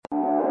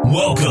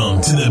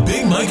Welcome to the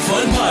Big Mike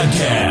Fund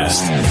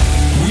Podcast,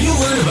 where you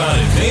learn about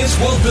advanced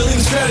wealth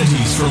building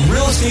strategies from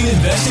real estate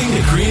investing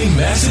to creating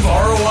massive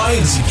ROI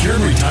and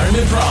secured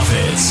retirement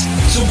profits.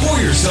 So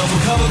pour yourself a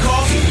cup of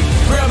coffee,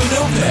 grab a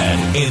notepad,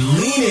 and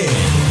lean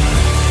in.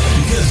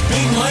 Because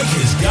Big Mike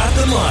has got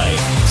the mic,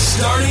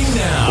 starting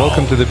now.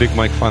 Welcome to the Big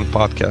Mike Fund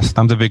Podcast.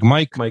 I'm the Big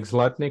Mike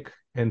Zlotnick,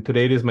 and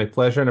today it is my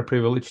pleasure and a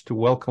privilege to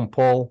welcome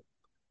Paul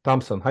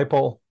Thompson. Hi,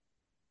 Paul.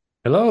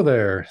 Hello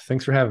there.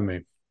 Thanks for having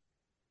me.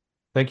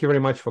 Thank you very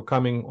much for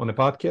coming on the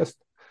podcast.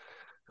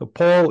 So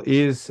Paul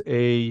is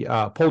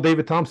Paul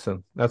David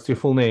Thompson, that's your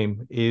full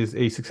name, is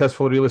a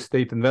successful real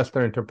estate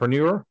investor,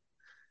 entrepreneur,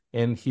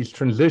 and he's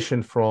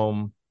transitioned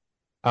from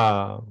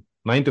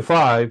 9 to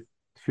 5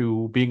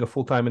 to being a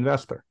full-time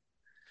investor.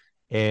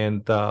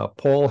 And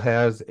Paul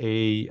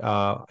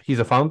he's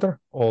a founder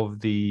of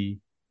the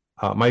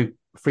My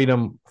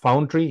Freedom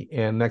Foundry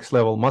and Next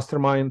Level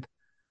Mastermind,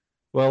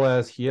 well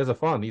as he has a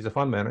fund. He's a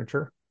fund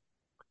manager.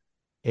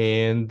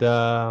 And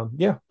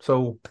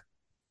so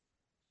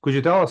could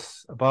you tell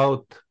us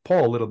about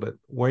Paul a little bit,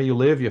 where you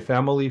live, your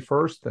family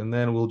first, and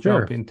then we'll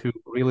jump into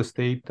real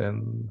estate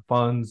and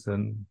funds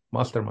and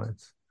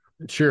masterminds.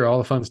 Sure, all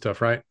the fun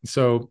stuff, right?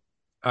 So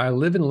I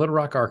live in Little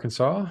Rock,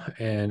 Arkansas,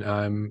 and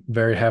I'm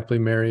very happily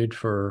married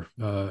for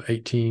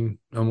 18,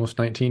 almost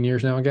 19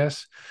 years now, I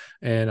guess.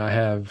 And I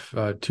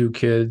have 2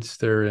 kids.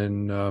 They're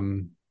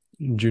in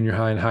junior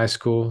high and high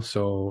school.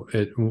 So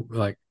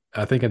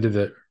I think I did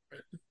that.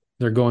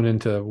 They're going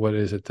into,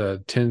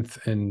 the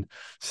 10th and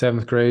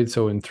 7th grade.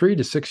 So in 3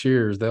 to 6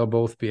 years, they'll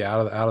both be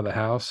out of the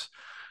house.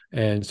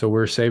 And so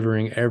we're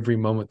savoring every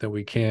moment that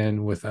we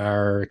can with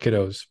our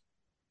kiddos.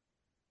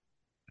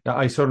 Yeah,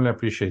 I certainly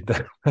appreciate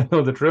that. I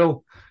know the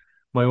drill.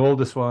 My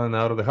oldest one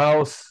out of the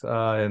house,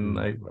 and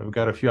I've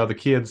got a few other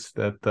kids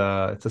that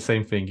it's the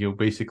same thing. You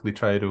basically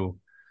try to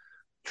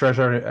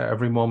treasure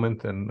every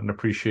moment and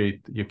appreciate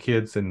your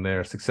kids and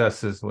their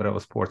successes, whatever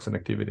sports and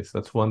activities.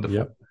 That's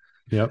wonderful.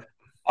 Yep.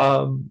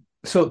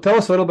 So tell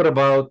us a little bit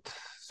about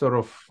sort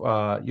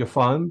of your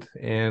fund,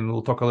 and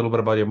we'll talk a little bit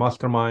about your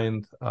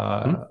mastermind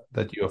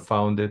that you have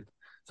founded.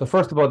 So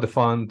first about the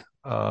fund,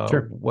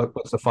 Sure.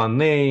 What's the fund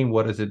name?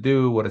 What does it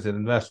do? What does it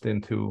invest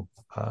into?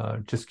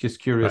 Just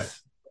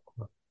curious.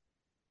 Right.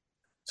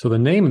 So the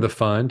name of the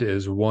fund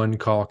is One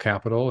Call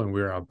Capital, and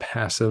we're a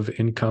passive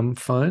income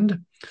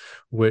fund,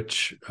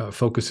 which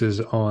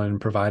focuses on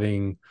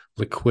providing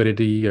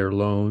liquidity or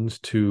loans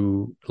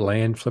to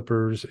land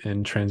flippers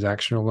and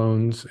transactional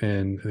loans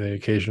and the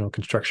occasional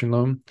construction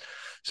loan.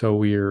 So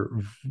we're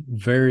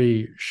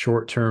very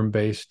short-term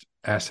based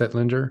asset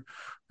lender.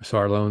 So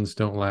our loans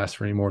don't last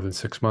for any more than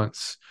 6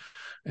 months.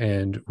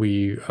 And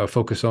we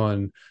focus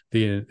on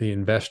the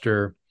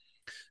investor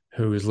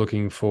who is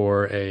looking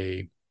for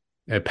a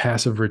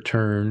passive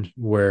return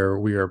where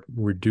we are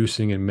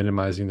reducing and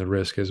minimizing the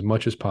risk as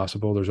much as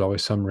possible. There's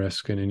always some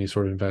risk in any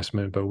sort of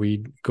investment, but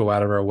we go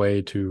out of our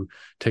way to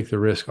take the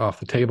risk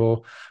off the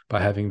table by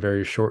having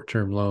very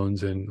short-term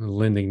loans and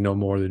lending no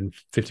more than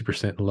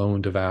 50%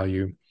 loan to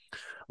value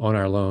on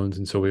our loans.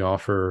 And so we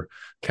offer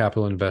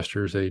capital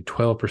investors a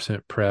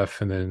 12%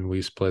 pref, and then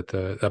we split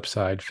the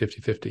upside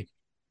 50-50.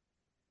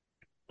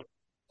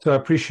 So I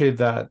appreciate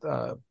that.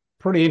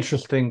 Pretty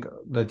interesting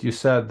that you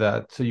said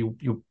that. So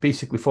you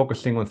basically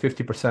focusing on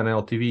 50%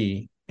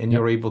 LTV, and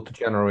you're able to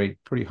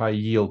generate pretty high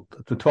yield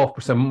to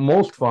 12%.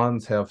 Most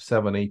funds have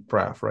 7-8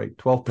 pref, right?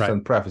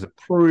 12% pref is a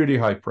pretty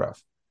high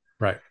pref.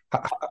 Right.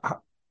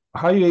 How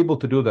are you able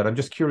to do that? I'm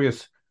just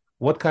curious,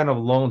 what kind of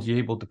loans you're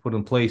able to put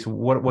in place?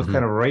 What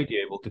kind of rate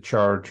you're able to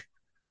charge?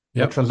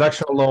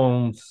 Transactional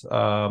loans,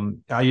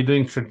 are you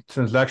doing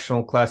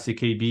transactional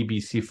classic A, B,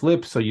 B, C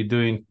flips? Or are you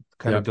doing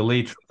kind of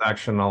delayed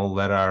transactional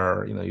that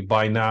are, you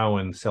buy now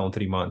and sell in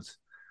 3 months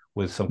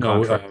with some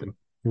contract?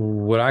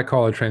 What I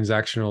call a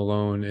transactional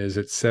loan is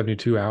it's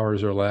 72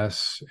 hours or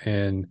less,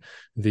 and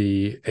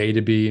the A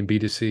to B and B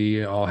to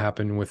C all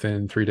happen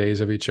within 3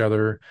 days of each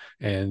other.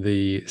 And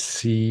the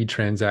C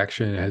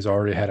transaction has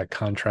already had a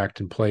contract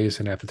in place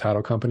and at the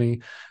title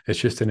company. It's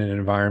just in an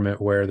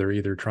environment where they're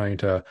either trying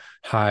to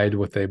hide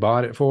what they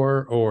bought it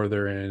for, or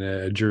they're in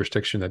a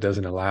jurisdiction that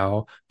doesn't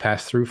allow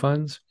pass-through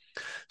funds.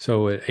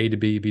 So at A to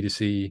B, B to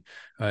C,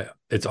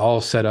 it's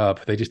all set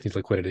up. They just need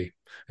liquidity.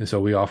 And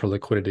so we offer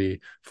liquidity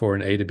for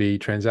an A to B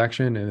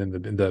transaction, and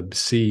then the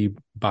C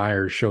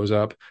buyer shows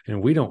up,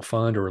 and we don't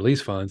fund or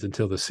release funds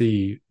until the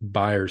C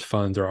buyer's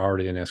funds are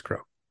already in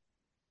escrow.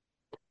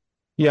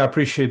 Yeah, I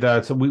appreciate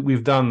that. So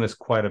we've done this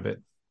quite a bit,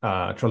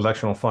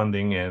 transactional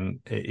funding, and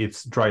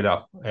it's dried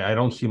up. I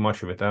don't see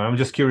much of it. And I'm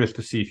just curious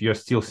to see if you're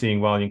still seeing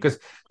volume, because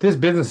this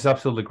business is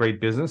absolutely great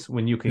business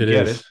when you can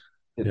get it.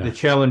 The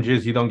challenge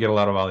is you don't get a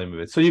lot of volume of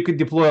it. So you could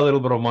deploy a little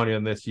bit of money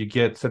on this. You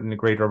get certainly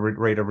great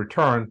rate of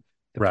return.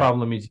 The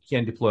problem is you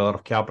can't deploy a lot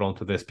of capital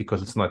into this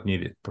because it's not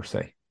needed per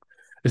se.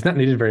 It's not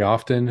needed very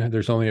often.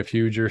 There's only a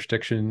few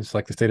jurisdictions,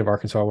 like the state of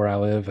Arkansas where I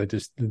live.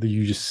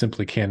 You just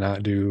simply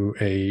cannot do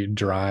a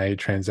dry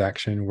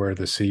transaction where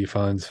the C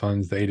funds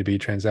the A to B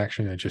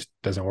transaction. It just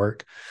doesn't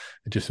work.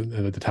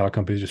 The title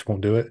companies just won't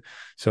do it.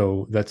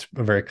 So that's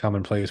a very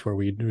common place where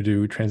we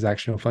do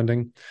transactional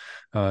funding.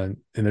 And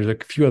there's a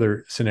few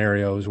other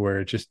scenarios where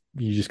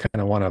you just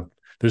kind of want to.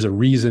 There's a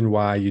reason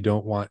why you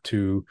don't want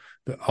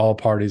all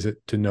parties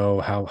to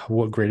know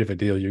what great of a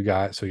deal you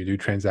got. So you do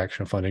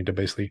transactional funding to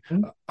basically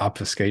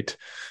obfuscate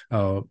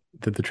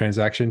the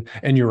transaction.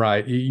 And you're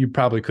right. You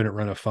probably couldn't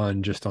run a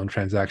fund just on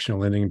transactional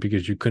lending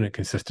because you couldn't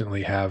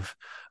consistently have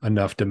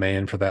enough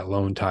demand for that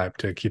loan type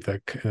to keep the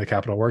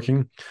capital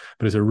working.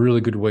 But it's a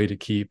really good way to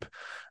keep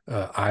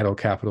idle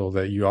capital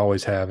that you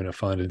always have in a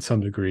fund in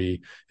some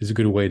degree is a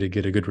good way to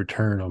get a good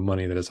return on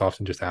money that is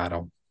often just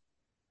idle.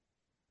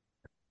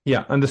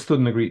 Yeah, understood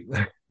and agreed.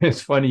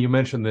 It's funny you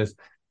mentioned this.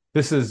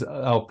 This is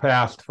our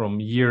past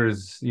from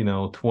years,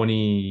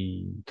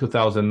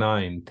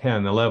 2009,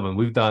 10, 11.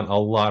 We've done a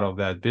lot of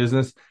that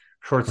business.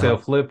 Short sale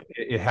flip,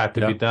 it had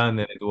to be done,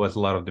 and it was a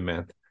lot of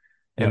demand.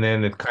 And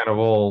then it kind of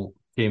all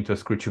came to a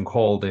screeching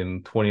halt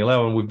in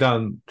 2011. We've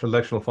done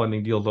transactional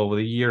funding deals over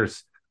the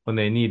years when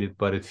they need it,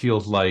 but it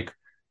feels like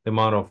the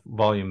amount of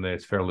volume there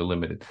is fairly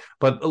limited.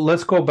 But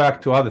let's go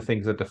back to other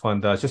things that the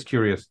fund does. Just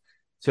curious.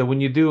 So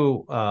when you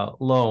do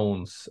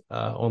loans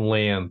on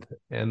land,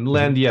 and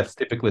land, yes,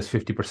 typically is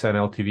 50%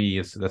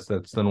 LTV.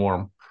 That's the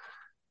norm.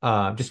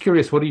 Just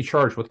curious, what do you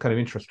charge? What kind of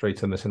interest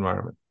rates in this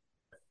environment?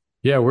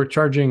 Yeah, we're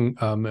charging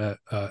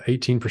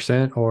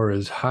 18% or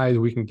as high as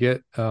we can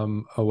get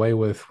away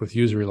with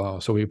usury law.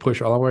 So we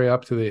push all the way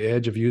up to the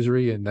edge of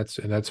usury, and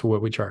that's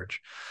what we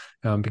charge.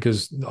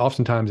 Because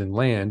oftentimes in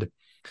land,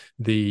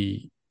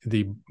 the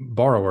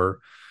borrower,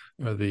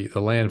 or the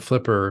land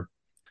flipper,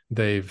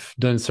 they've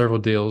done several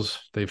deals.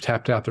 They've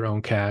tapped out their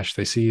own cash.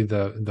 They see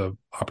the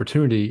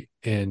opportunity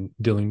in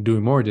doing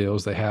more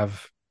deals. They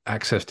have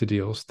access to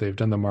deals. They've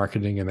done the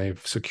marketing and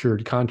they've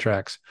secured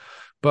contracts,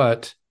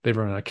 but they've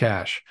run out of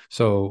cash.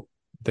 So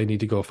they need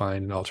to go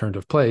find an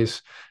alternative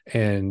place.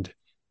 And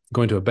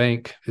going to a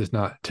bank is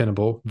not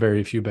tenable.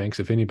 Very few banks,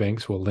 if any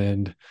banks, will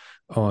lend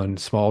on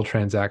small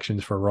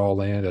transactions for raw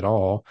land at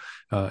all.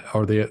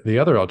 Or the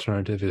other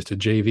alternative is to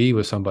JV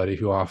with somebody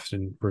who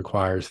often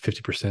requires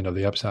 50% of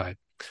the upside.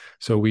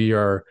 So we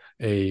are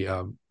a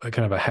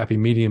kind of a happy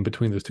medium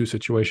between those two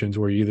situations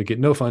where you either get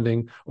no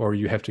funding or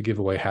you have to give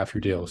away half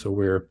your deal. So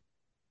we're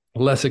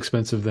less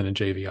expensive than a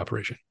JV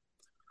operation.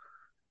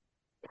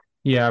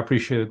 Yeah, I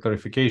appreciate the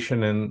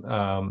clarification. And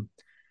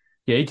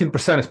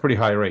 18% is pretty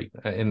high rate.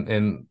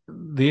 And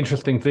the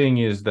interesting thing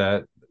is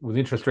that with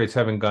interest rates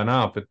having gone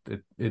up,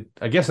 it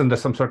I guess under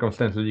some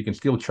circumstances you can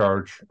still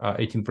charge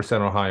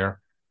 18% or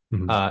higher.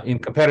 Mm-hmm. In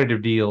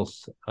competitive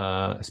deals,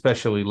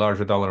 especially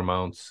larger dollar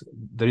amounts,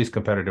 there is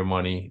competitive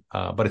money,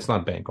 but it's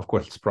not bank. Of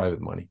course, it's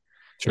private money.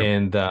 Sure.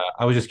 And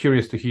I was just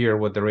curious to hear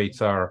what the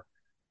rates are.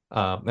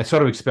 I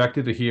sort of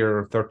expected to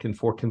hear 13,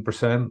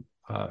 14%,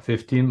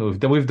 15.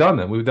 We've done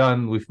them.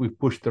 We've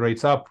pushed the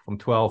rates up from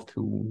 12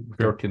 to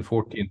 13,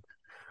 14.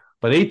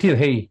 But 18,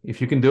 hey,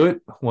 if you can do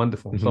it,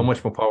 wonderful. Mm-hmm. So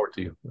much more power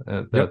to you.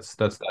 That's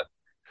that.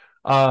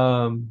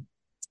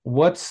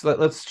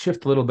 Let's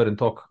shift a little bit and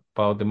talk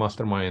about the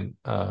mastermind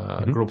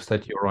groups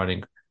that you're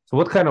running. So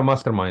what kind of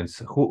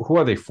masterminds? Who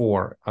are they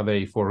for? Are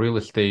they for real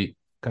estate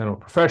kind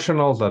of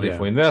professionals? Are they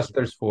for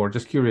investors?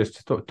 Just curious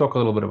to talk a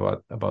little bit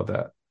about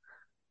that.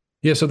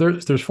 Yeah, so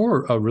there's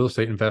for real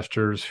estate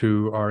investors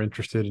who are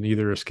interested in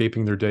either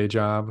escaping their day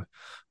job,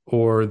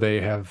 or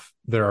there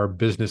are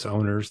business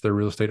owners, they're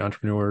real estate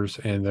entrepreneurs,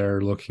 and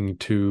they're looking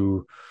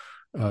to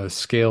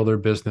scale their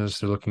business.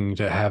 They're looking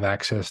to have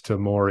access to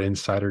more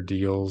insider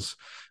deals.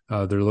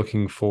 They're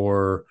looking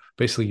for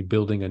basically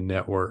building a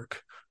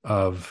network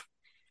of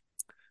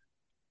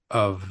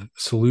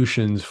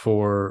solutions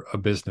for a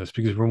business.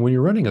 Because when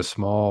you're running a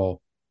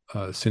small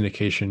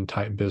syndication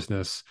type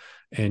business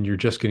and you're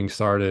just getting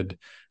started,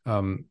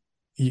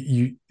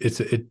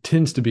 it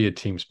tends to be a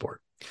team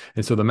sport.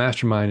 And so the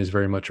mastermind is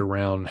very much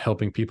around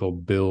helping people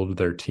build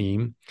their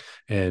team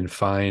and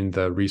find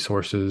the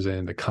resources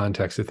and the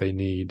context that they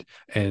need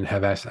and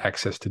have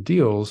access to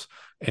deals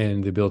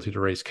and the ability to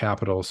raise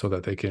capital so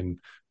that they can,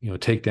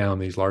 take down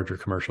these larger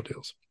commercial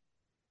deals.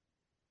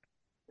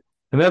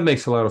 And that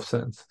makes a lot of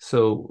sense.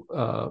 So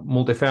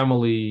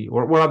multifamily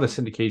or other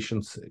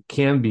syndications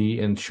can be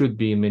and should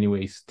be in many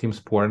ways team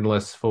sport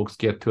unless folks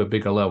get to a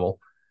bigger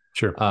level.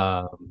 Sure.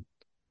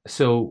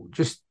 So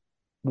just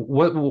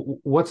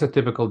what's a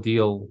typical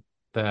deal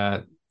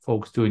that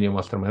folks do in your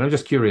mastermind? I'm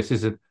just curious,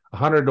 is it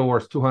 100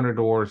 doors, 200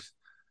 doors?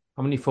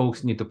 How many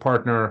folks need to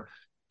partner?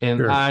 And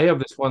sure. I have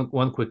this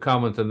one quick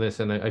comment on this,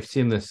 and I've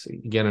seen this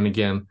again and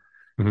again.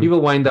 Mm-hmm.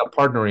 People wind up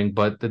partnering,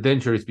 but the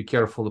danger is be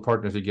careful the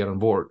partners you get on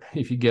board.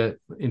 If you get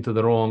into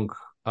the wrong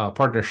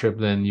partnership,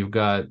 then you've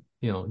got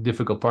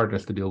difficult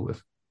partners to deal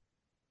with.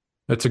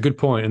 That's a good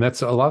point, and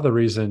that's a lot of the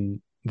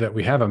reason that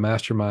we have a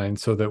mastermind,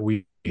 so that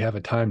we have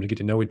a time to get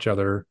to know each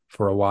other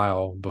for a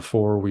while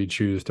before we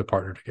choose to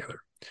partner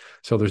together.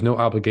 So there's no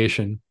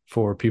obligation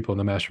for people in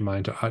the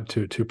mastermind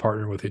to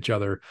partner with each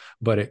other,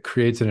 but it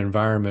creates an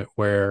environment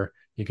where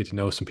you get to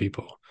know some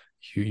people.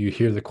 You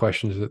hear the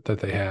questions that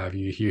they have.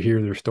 You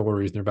hear their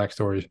stories and their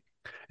backstories,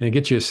 and it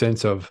gets you a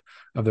sense of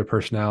their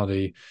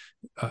personality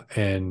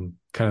and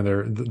kind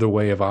of their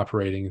way of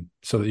operating,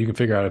 so that you can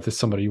figure out if it's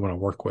somebody you want to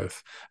work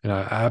with. And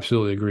I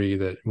absolutely agree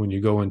that when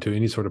you go into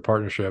any sort of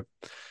partnership,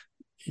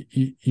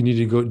 you need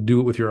to go do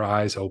it with your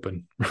eyes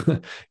open.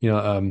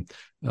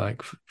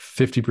 Like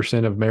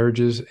 50% of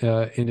marriages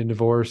end in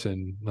divorce,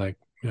 and like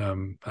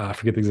I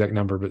forget the exact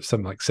number, but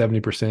something like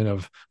 70%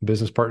 of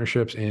business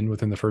partnerships end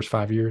within the first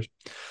 5 years.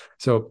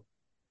 So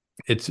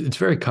it's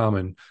very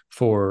common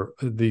for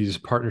these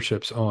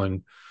partnerships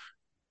on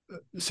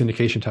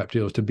syndication type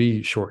deals to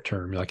be short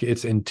term. Like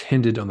it's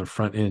intended on the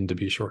front end to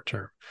be short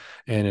term.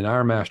 And in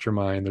our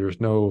mastermind, there's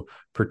no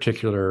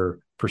particular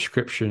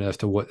prescription as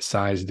to what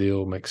size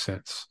deal makes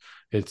sense.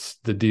 It's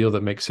the deal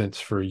that makes sense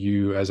for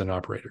you as an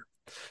operator.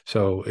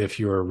 So if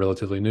you're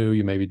relatively new,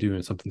 you may be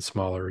doing something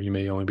smaller. You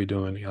may only be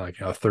doing like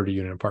a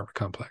 30-unit apartment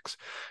complex.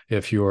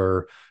 If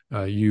you're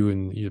you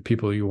and the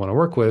people you want to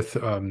work with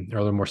are a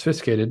little more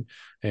sophisticated,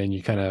 and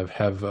you kind of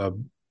have a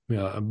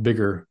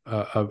bigger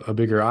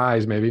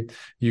eyes, maybe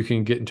you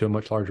can get into a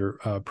much larger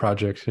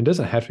project. It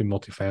doesn't have to be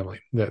multifamily.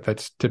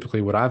 That's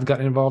typically what I've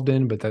gotten involved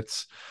in, but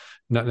that's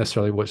not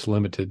necessarily what's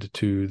limited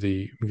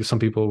to because some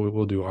people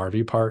will do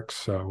RV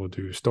parks, we'll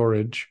do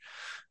storage.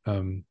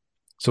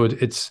 So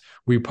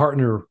we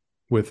partner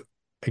with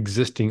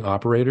existing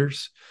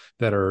operators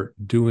that are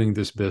doing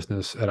this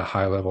business at a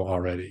high level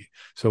already.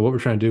 So what we're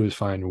trying to do is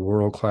find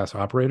world-class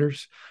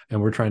operators,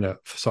 and we're trying to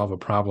solve a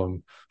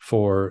problem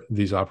for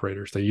these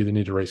operators. They either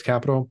need to raise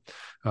capital,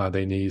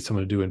 they need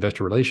someone to do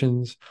investor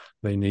relations,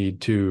 they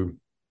need to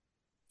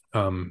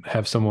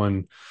have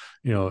someone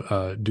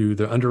do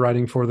the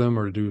underwriting for them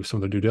or do some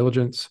of the due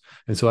diligence.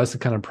 And so that's the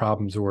kind of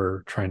problems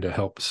we're trying to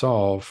help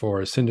solve for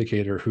a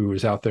syndicator who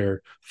is out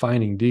there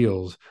finding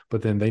deals,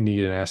 but then they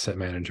need an asset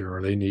manager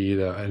or they need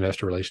an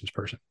investor relations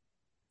person.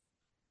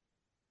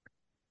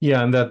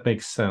 Yeah, and that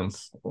makes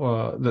sense.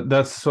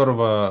 That's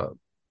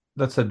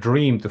a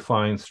dream to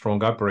find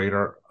strong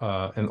operator,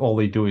 and all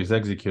they do is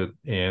execute,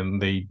 and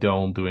they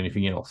don't do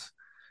anything else.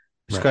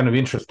 It's Right. kind of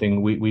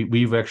interesting.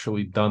 We've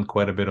actually done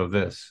quite a bit of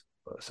this.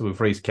 So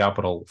we've raised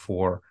capital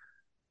for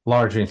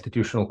large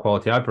institutional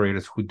quality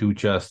operators who do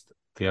just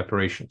the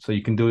operation. So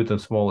you can do it on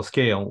smaller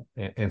scale,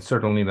 and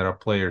certainly there are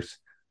players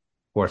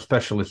who are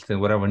specialists in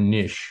whatever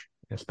niche.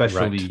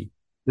 Especially Right.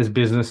 this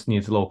business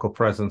needs local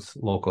presence,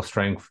 local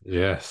strength,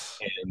 Yes.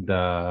 and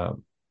a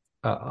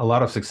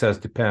lot of success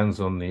depends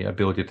on the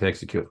ability to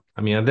execute.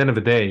 I mean, at the end of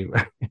the day,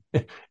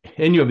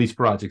 any of these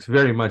projects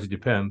very much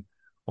depend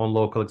on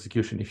local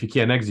execution. If you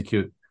can't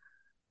execute,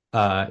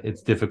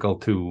 it's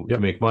difficult to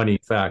make money. In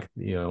fact,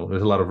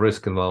 there's a lot of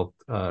risk involved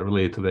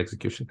related to the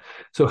execution.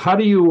 So how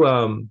do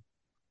you,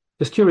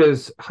 just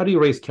curious, how do you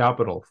raise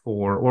capital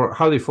or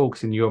how do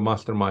folks in your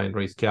mastermind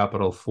raise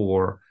capital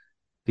for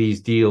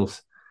these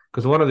deals?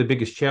 Because one of the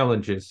biggest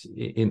challenges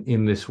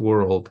in this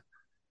world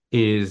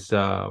is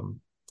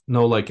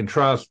know, like, and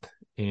trust.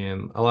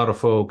 And a lot of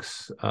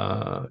folks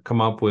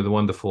come up with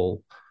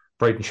wonderful,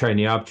 bright and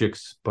shiny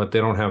objects, but they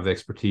don't have the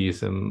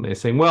expertise. And they're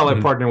saying, well, I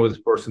partner with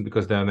this person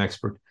because they're an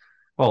expert.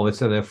 Well, it's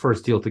their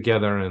first deal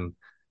together, and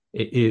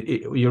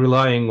you're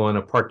relying on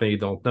a partner you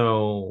don't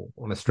know,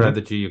 on a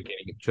strategy you're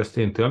getting just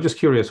into. I'm just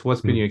curious,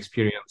 what's been your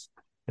experience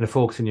and the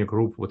folks in your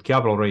group with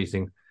capital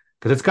raising?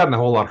 Because it's gotten a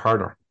whole lot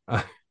harder.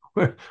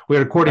 We're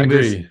recording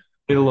this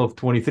middle of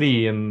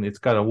 23, and it's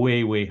got a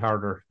way, way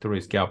harder to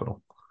raise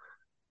capital.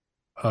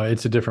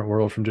 It's a different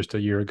world from just a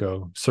year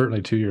ago,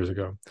 certainly 2 years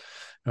ago.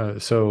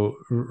 So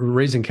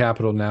raising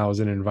capital now is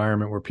an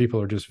environment where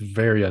people are just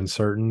very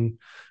uncertain.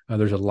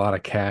 There's a lot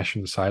of cash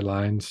in the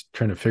sidelines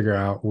trying to figure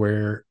out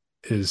where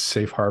is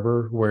safe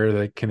harbor,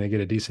 where can they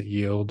get a decent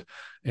yield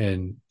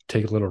and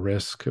take a little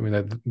risk. I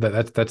mean,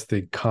 that's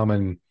the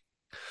common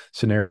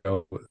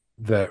scenario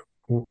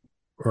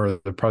or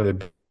probably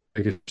the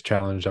biggest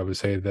challenge I would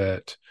say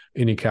that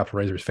any capital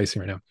raiser is facing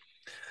right now.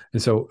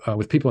 And so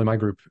with people in my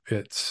group,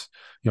 it's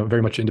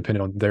very much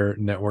independent on their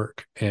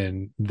network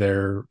and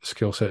their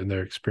skill set and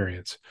their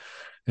experience.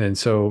 And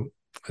so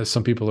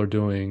some people are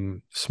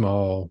doing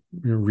small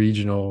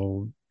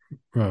regional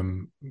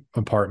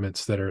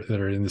apartments that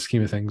are in the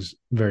scheme of things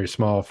very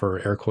small for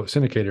air quote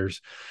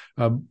syndicators,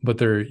 but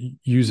they're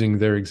using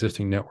their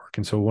existing network.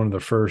 And so one of the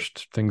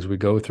first things we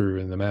go through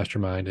in the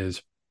mastermind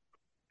is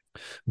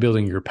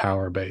building your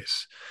power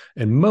base.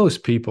 And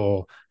most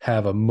people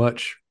have a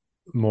much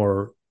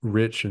more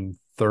rich and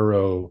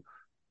thorough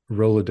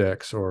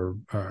Rolodex or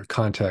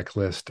contact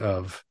list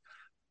of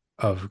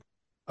a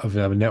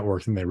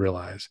network than they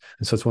realize.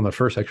 And so it's one of the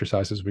first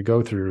exercises we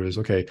go through is,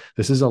 okay,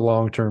 this is a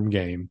long-term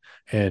game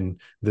and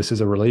this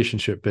is a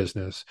relationship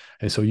business.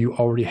 And so you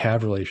already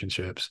have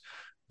relationships.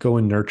 Go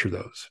and nurture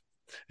those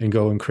and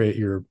go and create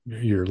your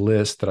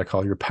list that I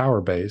call your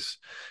power base.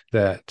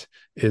 That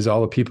is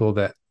all the people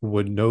that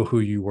would know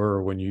who you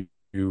were when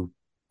you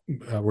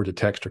were to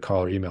text or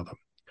call or email them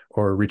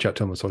or reach out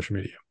to them on social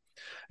media.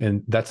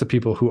 And that's the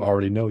people who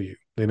already know you.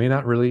 They may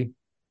not really,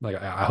 like,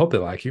 I hope they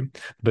like you,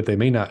 but they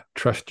may not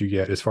trust you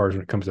yet as far as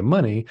when it comes to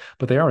money,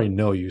 but they already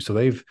know you. So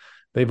you've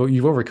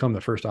overcome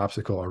the first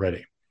obstacle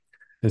already.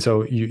 And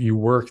so you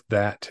work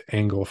that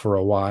angle for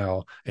a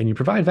while and you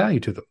provide value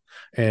to them.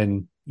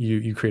 And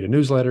you create a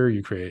newsletter,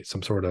 you create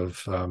some sort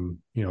of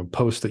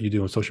post that you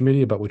do on social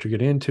media about what you're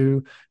getting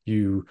into.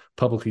 You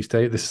publicly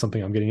state, this is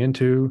something I'm getting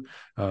into,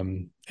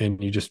 and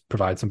you just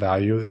provide some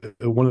value.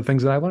 One of the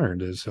things that I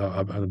learned is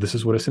this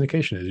is what a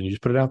syndication is, and you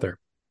just put it out there.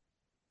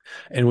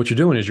 And what you're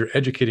doing is you're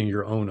educating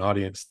your own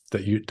audience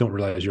that you don't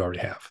realize you already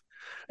have.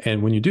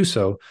 And when you do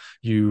so,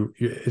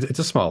 it's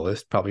a small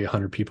list, probably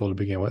 100 people to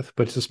begin with,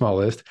 but it's a small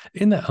list.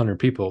 In that 100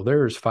 people,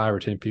 there's 5 or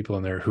 10 people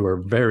in there who are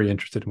very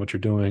interested in what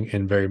you're doing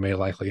and very may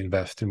likely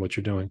invest in what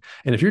you're doing.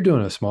 And if you're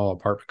doing a small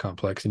apartment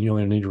complex and you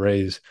only need to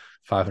raise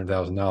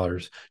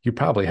 $500,000, you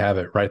probably have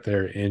it right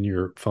there in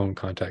your phone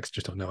contacts,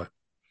 just don't know it.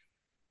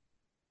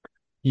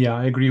 Yeah,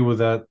 I agree with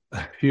that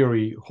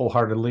theory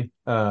wholeheartedly.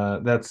 I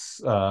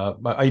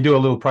do a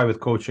little private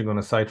coaching on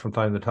a site from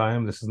time to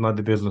time. This is not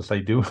the business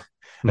I do.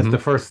 That's the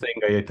first thing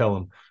I tell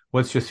them.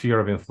 What's your sphere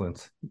of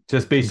influence?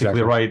 Just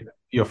basically write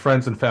your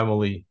friends and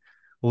family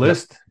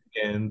list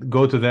and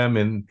go to them.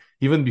 And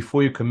even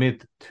before you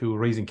commit to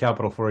raising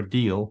capital for a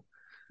deal,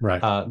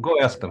 go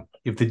ask them,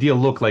 if the deal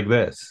looked like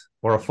this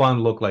or a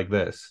fund looked like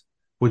this,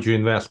 would you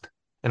invest?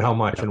 And how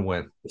much and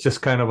when? It's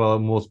just kind of a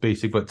most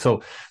basic, but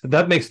so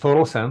that makes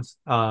total sense.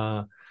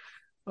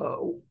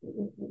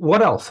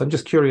 What else? I'm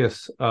just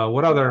curious.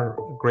 What other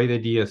great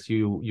ideas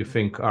you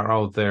think are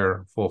out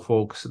there for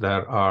folks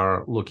that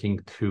are looking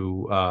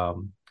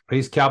to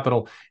raise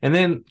capital? And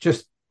then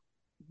just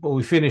when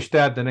we finish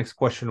that, the next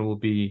question will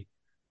be,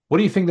 what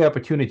do you think the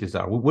opportunities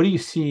are? What do you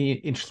see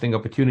interesting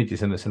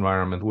opportunities in this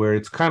environment where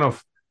it's kind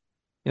of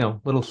a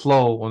little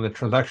slow on the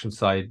transaction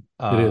side?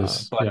 It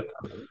is. But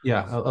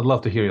I'd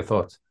love to hear your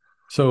thoughts.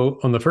 So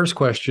on the first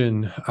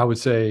question, I would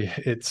say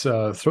it's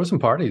throw some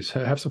parties,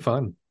 have some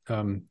fun.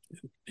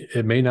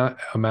 It may not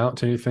amount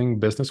to anything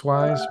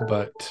business-wise,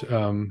 but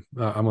I'm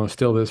going to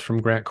steal this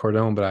from Grant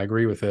Cardone, but I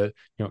agree with it.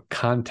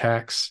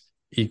 Contacts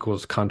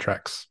equals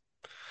contracts.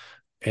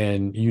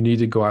 And you need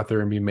to go out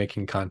there and be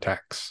making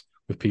contacts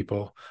with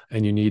people,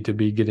 and you need to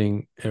be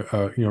getting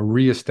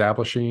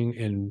reestablishing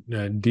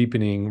and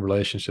deepening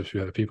relationships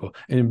with other people,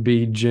 and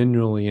be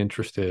genuinely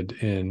interested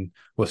in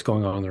what's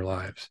going on in their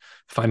lives.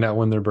 Find out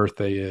when their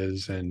birthday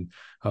is, and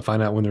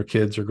find out when their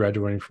kids are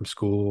graduating from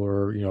school,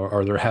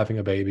 or they're having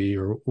a baby,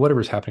 or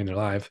whatever's happening in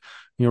their life.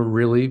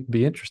 Really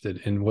be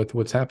interested in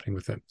what's happening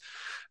with them.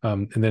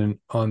 And then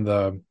on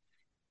the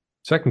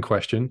second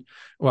question,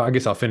 well, I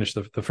guess I'll finish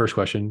the first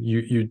question.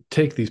 You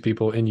take these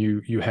people and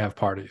you have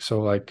parties.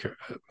 So like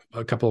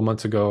a couple of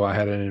months ago, I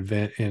had an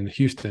event in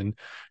Houston,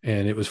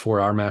 and it was for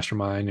our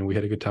mastermind, and we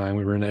had a good time.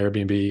 We were in an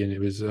Airbnb, and it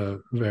was a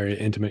very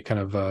intimate kind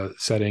of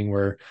setting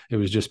where it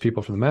was just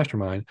people from the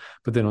mastermind.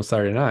 But then on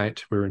Saturday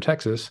night, we were in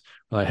Texas.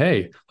 We're like,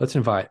 hey, let's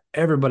invite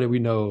everybody we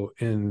know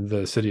in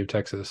the city of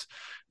Texas,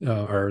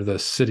 or the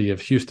city of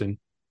Houston,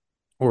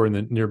 or in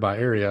the nearby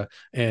area,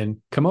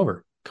 and come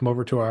over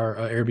to our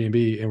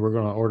Airbnb, and we're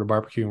going to order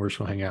barbecue, and we're just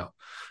going to hang out.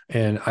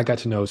 And I got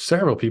to know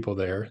several people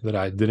there that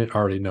I didn't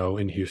already know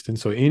in Houston.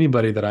 So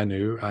anybody that I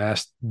knew, I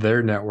asked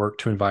their network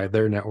to invite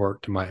their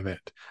network to my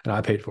event, and I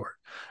paid for it.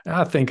 And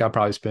I think I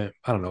probably spent,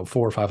 I don't know, $400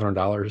 or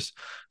 $500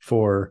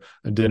 for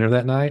a dinner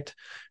that night.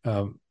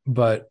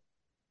 But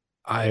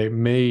I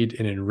made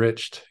and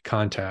enriched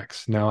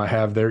contacts. Now I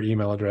have their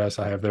email address,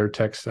 I have their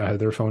text, I have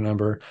their phone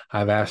number.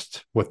 I've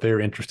asked what they're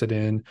interested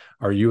in.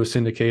 Are you a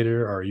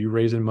syndicator? Are you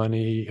raising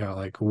money?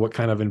 Like, what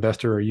kind of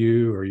investor are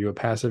you? Are you a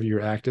passive? You're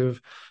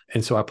active?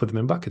 And so I put them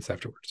in buckets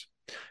afterwards.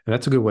 And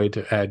that's a good way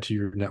to add to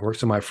your network.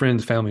 So my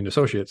friends, family, and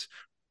associates,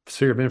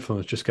 sphere of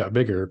influence just got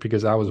bigger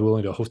because I was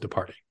willing to host a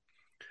party.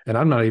 And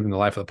I'm not even the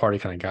life of the party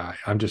kind of guy.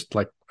 I'm just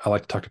like, I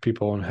like to talk to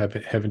people and have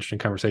interesting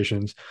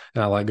conversations,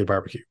 and I like good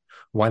barbecue.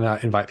 Why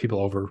not invite people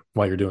over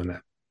while you're doing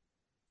that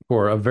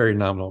for a very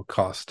nominal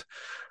cost?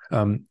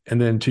 And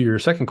then to your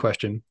second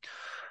question,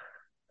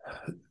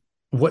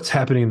 what's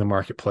happening in the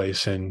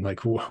marketplace, and like,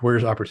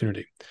 where's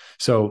opportunity?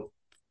 So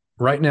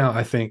right now,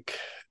 I think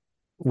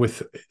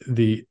with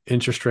the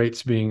interest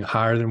rates being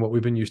higher than what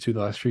we've been used to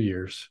the last few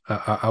years,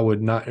 I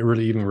would not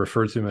really even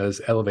refer to them as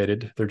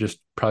elevated. They're just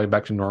probably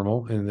back to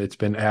normal, and it's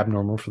been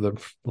abnormal for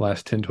the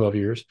last 10, 12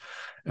 years.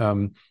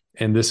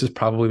 And this is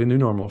probably the new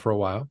normal for a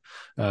while.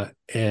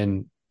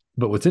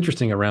 But what's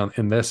interesting around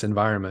in this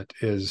environment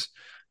is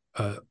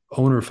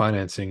owner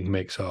financing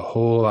makes a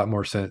whole lot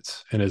more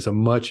sense and is a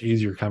much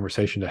easier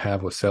conversation to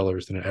have with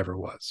sellers than it ever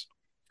was.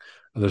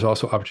 There's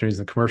also opportunities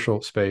in the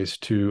commercial space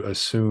to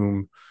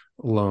assume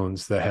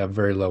loans that have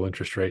very low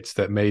interest rates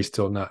that may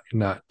still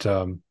not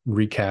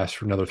recast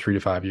for another 3 to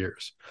 5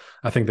 years.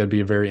 I think that'd be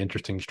a very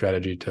interesting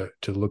strategy to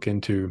look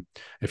into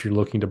if you're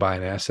looking to buy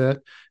an asset,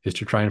 is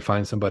to try and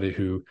find somebody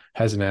who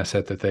has an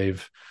asset that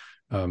they've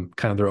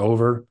they're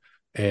over,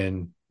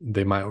 and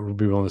they might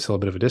be willing to sell a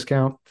bit of a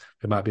discount.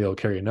 They might be able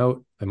to carry a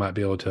note. They might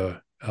be able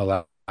to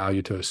allow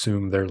you to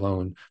assume their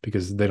loan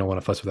because they don't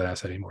want to fuss with that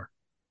asset anymore.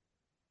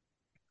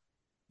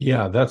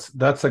 Yeah,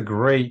 that's a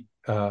great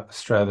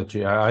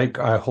strategy.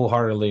 I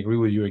wholeheartedly agree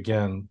with you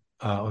again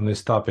on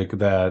this topic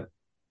that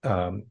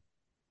um,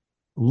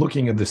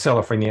 looking at the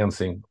seller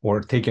financing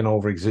or taking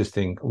over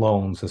existing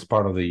loans as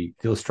part of the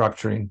deal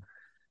structuring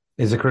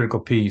is a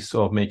critical piece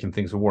of making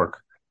things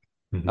work.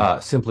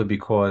 Simply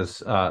because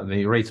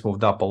the rates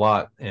moved up a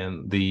lot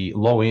and the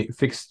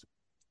fixed,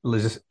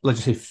 let's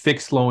just say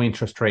fixed low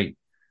interest rate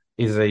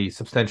is a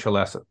substantial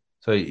asset.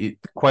 So it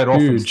quite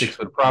often Huge. sticks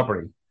with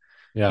property.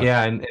 Yeah.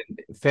 Yeah, and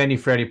Fannie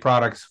Freddie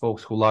products,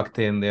 folks who locked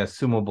in the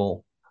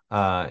assumable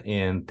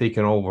and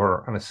taken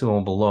over an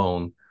assumable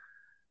loan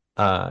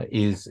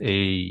is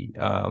a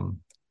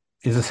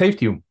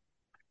safety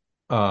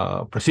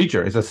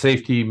procedure, is a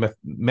safety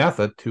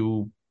method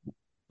to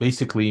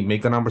basically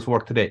make the numbers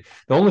work today.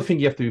 The only thing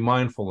you have to be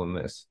mindful in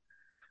this,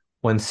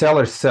 when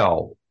sellers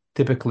sell,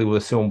 typically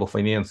with assumable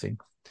financing,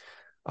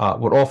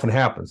 what often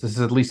happens, this is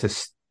at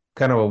least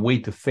kind of a way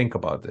to think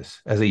about this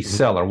as a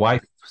seller, why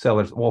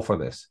sellers offer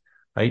this,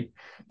 right?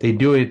 They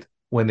do it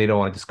when they don't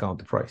want to discount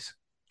the price.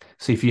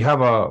 So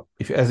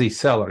if as a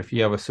seller, if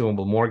you have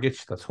assumable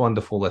mortgage, that's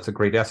wonderful. That's a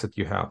great asset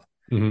you have.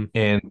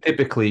 And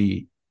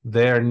typically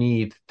their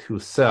need to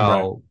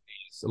sell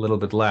is a little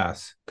bit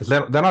less because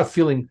they're not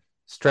feeling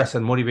stress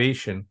and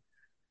motivation.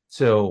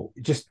 So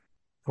just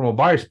from a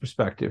buyer's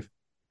perspective,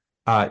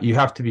 you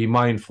have to be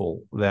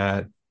mindful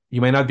that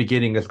you may not be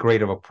getting as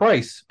great of a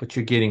price, but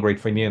you're getting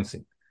great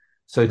financing.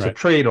 So it's a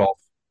trade-off.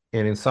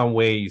 And in some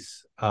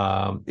ways,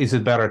 is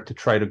it better to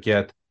try to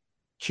get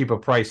cheaper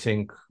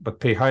pricing, but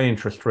pay high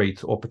interest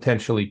rates, or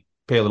potentially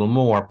pay a little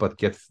more, but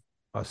get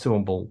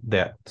assumable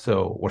debt,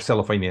 or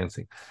seller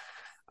financing?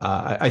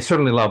 I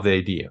certainly love the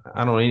idea.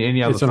 I don't know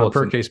any other It's on a thoughts.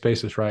 per case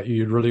basis, right?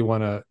 You'd really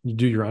want to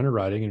do your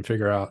underwriting and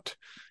figure out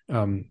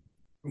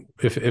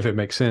if it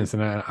makes sense.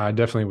 And I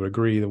definitely would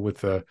agree with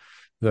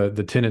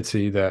the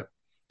tendency that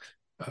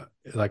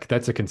like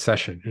that's a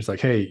concession. It's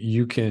like, hey,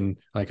 you can,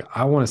 like,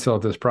 I want to sell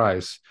at this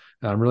price.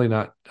 And I'm really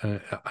not.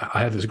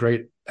 I have this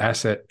great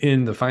asset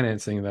in the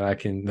financing that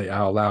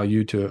I'll allow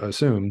you to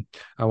assume.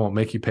 I won't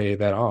make you pay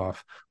that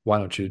off. Why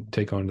don't you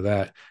take on to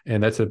that?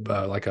 And that's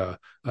an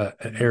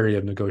area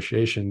of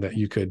negotiation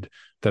that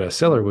that a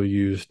seller will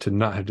use to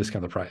not have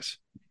discount the price.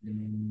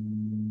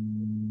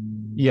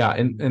 Yeah,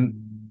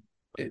 and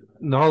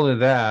not only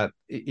that,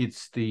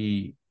 it's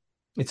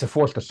a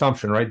forced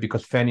assumption, right?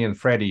 Because Fannie and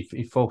Freddie,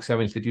 if folks have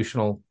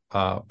institutional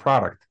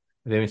product,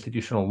 they have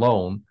institutional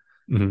loan,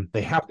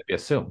 they have to be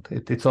assumed.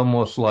 It's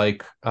almost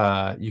like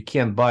you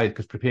can't buy it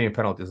because prepayment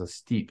penalties are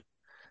steep.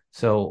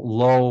 So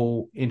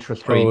low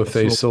interest rate.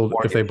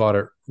 If they bought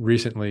it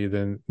recently,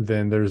 then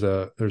there's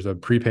a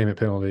prepayment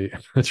penalty.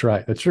 That's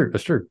right. That's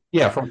true.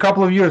 Yeah, from a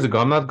couple of years ago.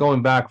 I'm not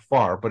going back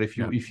far, but if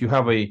you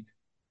have a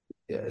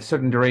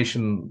certain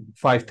duration,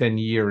 5-10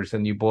 years,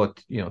 and you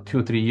bought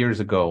 2-3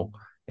 years ago,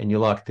 and you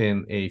locked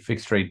in a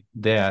fixed rate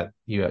debt,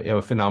 you have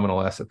a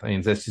phenomenal asset. I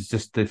mean, this is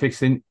just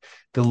the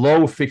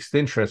low fixed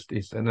interest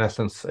is in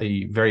essence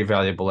a very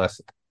valuable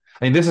asset.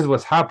 I mean, this is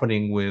what's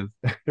happening with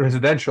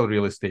residential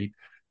real estate.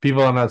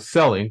 People are not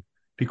selling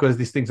because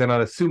these things are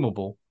not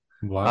assumable.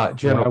 Why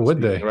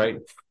would they? Right?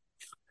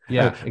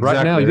 Yeah, exactly.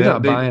 Right now, you're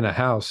not buying a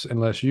house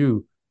unless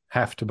you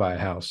have to buy a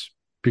house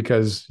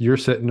because you're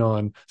sitting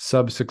on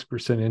sub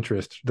 6%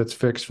 interest that's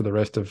fixed for the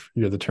rest of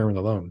the term of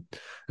the loan.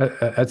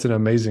 That's an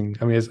amazing.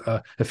 I mean,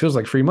 it feels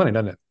like free money,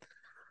 doesn't it?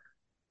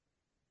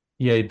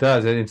 Yeah, it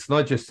does, and it's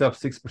not just sub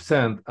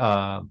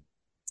 6%.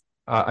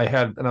 I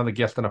had another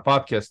guest on a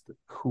podcast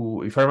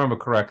who, if I remember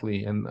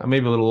correctly, and I may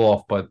be a little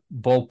off, but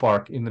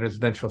ballpark in the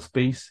residential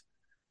space,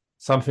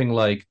 something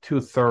like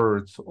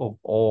 2/3 of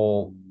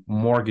all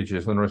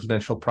mortgages on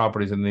residential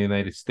properties in the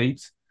United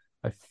States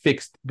are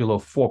fixed below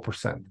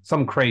 4%.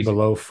 Some crazy.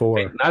 Below 4.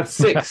 Right? Not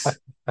 6.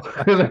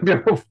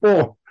 Below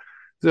 4.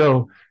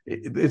 So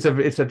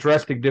it's a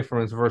drastic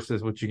difference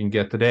versus what you can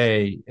get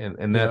today,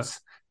 and that's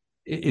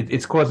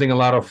it's causing a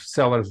lot of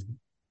sellers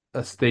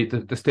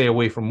to stay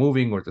away from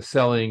moving or to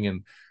selling,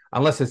 and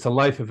unless it's a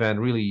life event,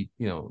 really,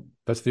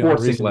 that's the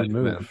only reason you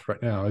move event.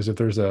 Right now is if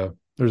there's a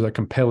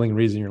compelling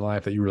reason in your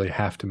life that you really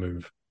have to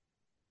move.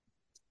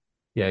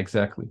 Yeah,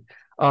 exactly.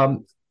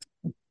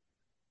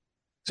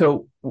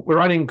 So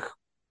we're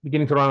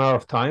beginning to run out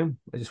of time.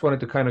 I just wanted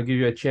to kind of give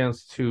you a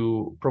chance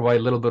to provide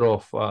a little bit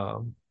of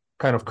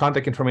kind of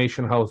contact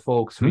information, how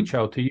folks reach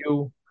out to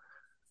you.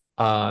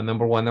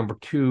 Number one. Number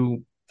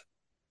two,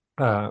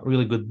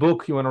 really good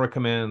book you want to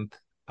recommend.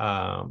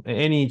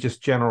 Any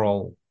just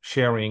general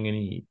sharing,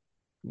 any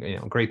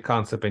great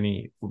concept.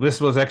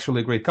 This was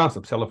actually a great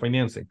concept, seller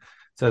financing.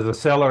 So as a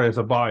seller, as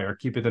a buyer,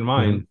 keep it in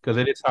mind because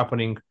it is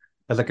happening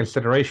as a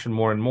consideration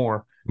more and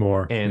more.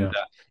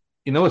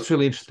 And what's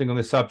really interesting on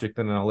this subject,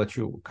 and I'll let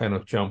you kind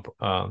of jump,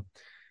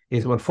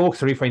 is when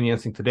folks are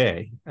refinancing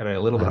today at a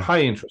little bit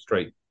high interest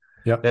rate,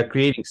 they're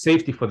creating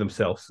safety for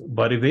themselves.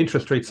 But if the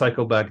interest rate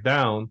cycle back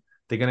down,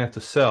 they're going to have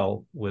to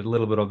sell with a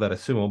little bit of that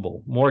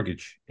assumable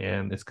mortgage,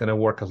 and it's going to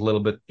work a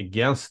little bit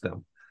against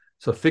them.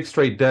 So fixed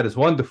rate debt is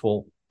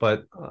wonderful,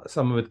 but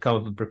some of it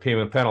comes with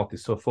prepayment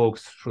penalties. So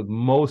folks should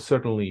most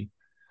certainly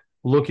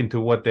look into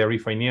what they're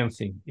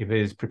refinancing, if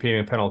it is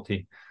prepayment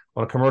penalty.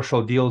 On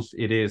commercial deals,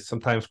 it is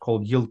sometimes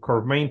called yield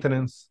curve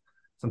maintenance.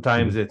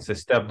 Sometimes it's a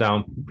step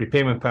down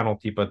prepayment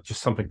penalty, but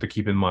just something to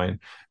keep in mind.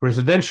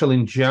 Residential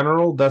in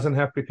general doesn't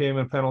have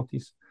prepayment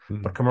penalties,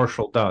 but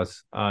commercial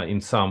does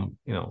in some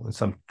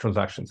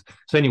transactions.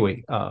 So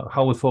anyway,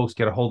 how would folks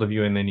get a hold of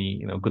you in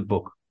any good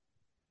book?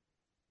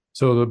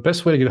 So the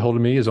best way to get a hold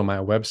of me is on my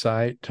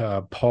website,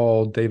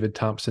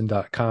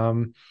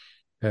 pauldavidthompson.com.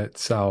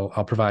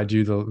 I'll provide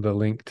you the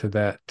link to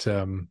that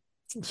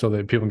so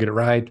that people can get it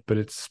right, but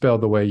it's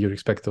spelled the way you'd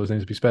expect those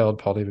names to be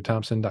spelled,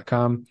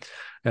 pauldavidthompson.com.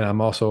 And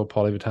I'm also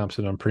Paul David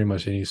Thompson on pretty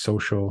much any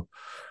social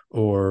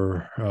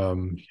or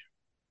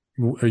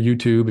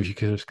YouTube, if you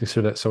could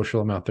consider that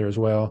social. I'm out there as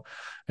well.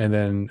 And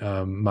then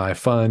my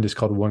fund is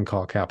called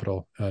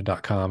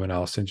onecallcapital.com, and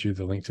I'll send you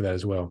the link to that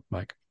as well,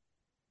 Mike.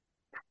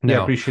 Now,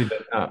 I appreciate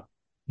that.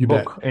 You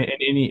book bet.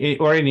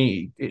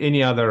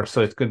 any other.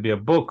 So it could be a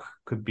book,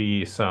 could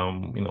be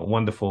some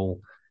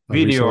wonderful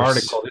video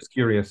article. Just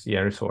curious,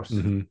 resource.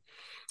 Mm-hmm.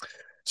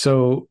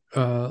 So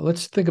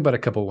let's think about a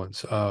couple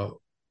ones.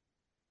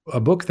 A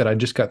book that I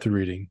just got through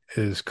reading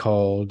is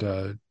called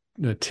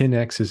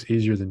 10X is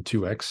Easier Than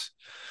 2X.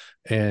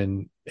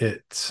 And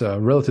it's a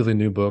relatively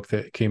new book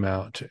that came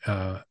out.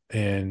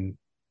 And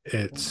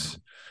it's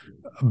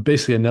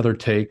basically another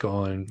take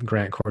on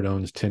Grant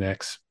Cardone's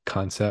 10X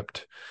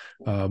concept.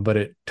 But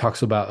it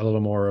talks about a little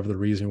more of the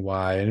reason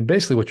why. And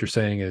basically what you're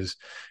saying is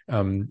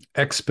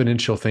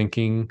exponential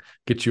thinking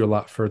gets you a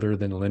lot further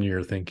than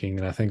linear thinking.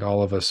 And I think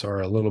all of us are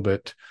a little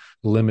bit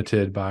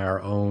limited by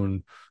our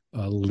own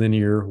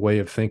linear way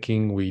of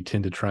thinking. We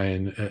tend to try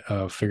and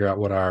figure out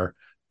what our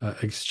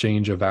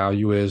exchange of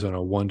value is on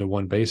a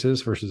one-to-one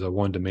basis versus a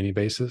one-to-many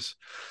basis.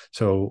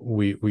 So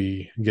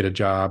we get a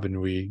job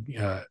and we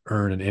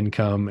earn an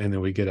income, and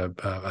then we get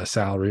a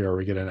salary or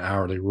we get an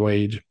hourly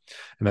wage,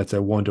 and that's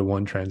a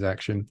one-to-one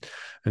transaction.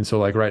 And so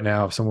like right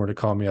now, if someone were to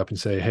call me up and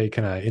say, hey,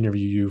 can I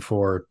interview you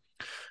for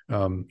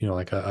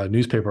like a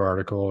newspaper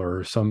article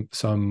or some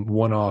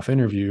one-off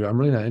interview, I'm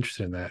really not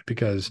interested in that,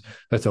 because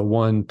that's a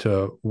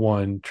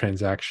one-to-one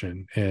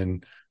transaction,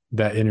 and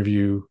that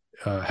interview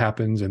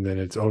happens and then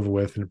it's over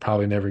with, and it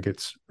probably never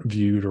gets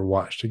viewed or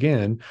watched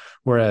again.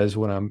 Whereas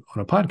when I'm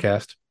on a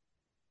podcast,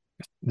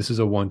 this is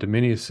a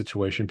one-to-many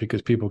situation,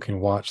 because people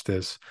can watch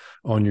this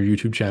on your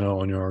YouTube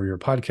channel, on your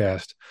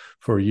podcast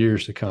for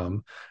years to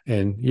come.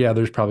 And yeah,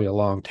 there's probably a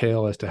long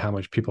tail as to how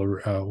much people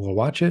will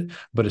watch it,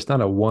 but it's not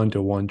a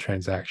one-to-one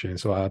transaction.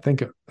 So I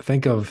think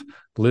of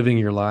living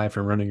your life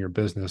and running your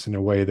business in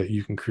a way that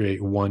you can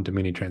create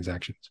one-to-many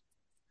transactions.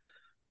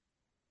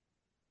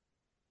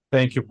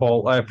 Thank you,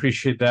 Paul. I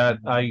appreciate that.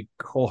 I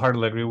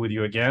wholeheartedly agree with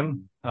you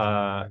again.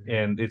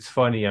 And it's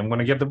funny, I'm going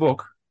to get the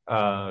book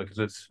because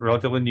it's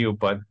relatively new,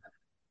 but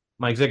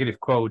my executive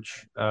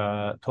coach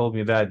told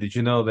me that, did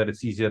you know that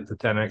it's easier to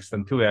 10X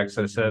than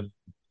 2X? I said,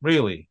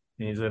 really?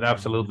 And he said,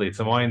 absolutely. It's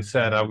a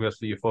mindset.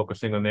 Obviously, you're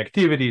focusing on the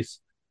activities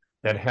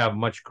that have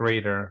much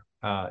greater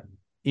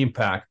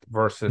impact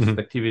versus the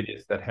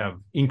activities that have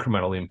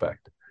incremental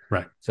impact.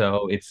 Right.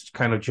 So it's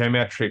kind of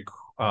geometric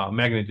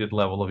magnitude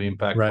level of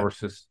impact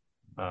versus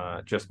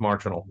just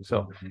marginal.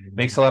 So it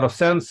makes a lot of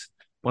sense.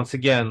 Once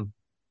again,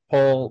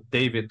 Paul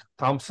David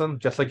Thompson,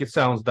 just like it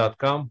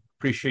sounds.com.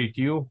 Appreciate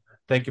you.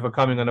 Thank you for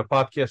coming on the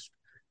podcast.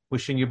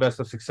 Wishing you best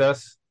of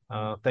success.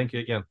 Thank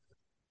you again.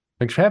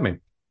 Thanks for having me.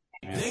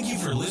 Thank you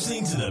for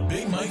listening to the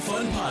Big Mike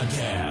Fund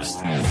Podcast.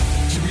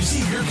 To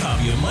receive your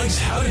copy of Mike's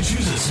How to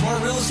Choose a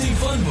Smart Real Estate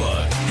Fund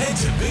book, head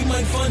to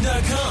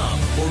BigMikeFund.com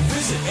or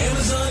visit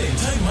Amazon and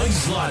type Mike's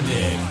slot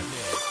name.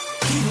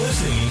 Keep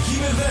listening and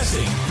keep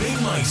investing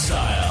Big Mike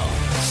style.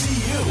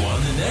 See you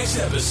on the next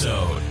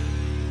episode.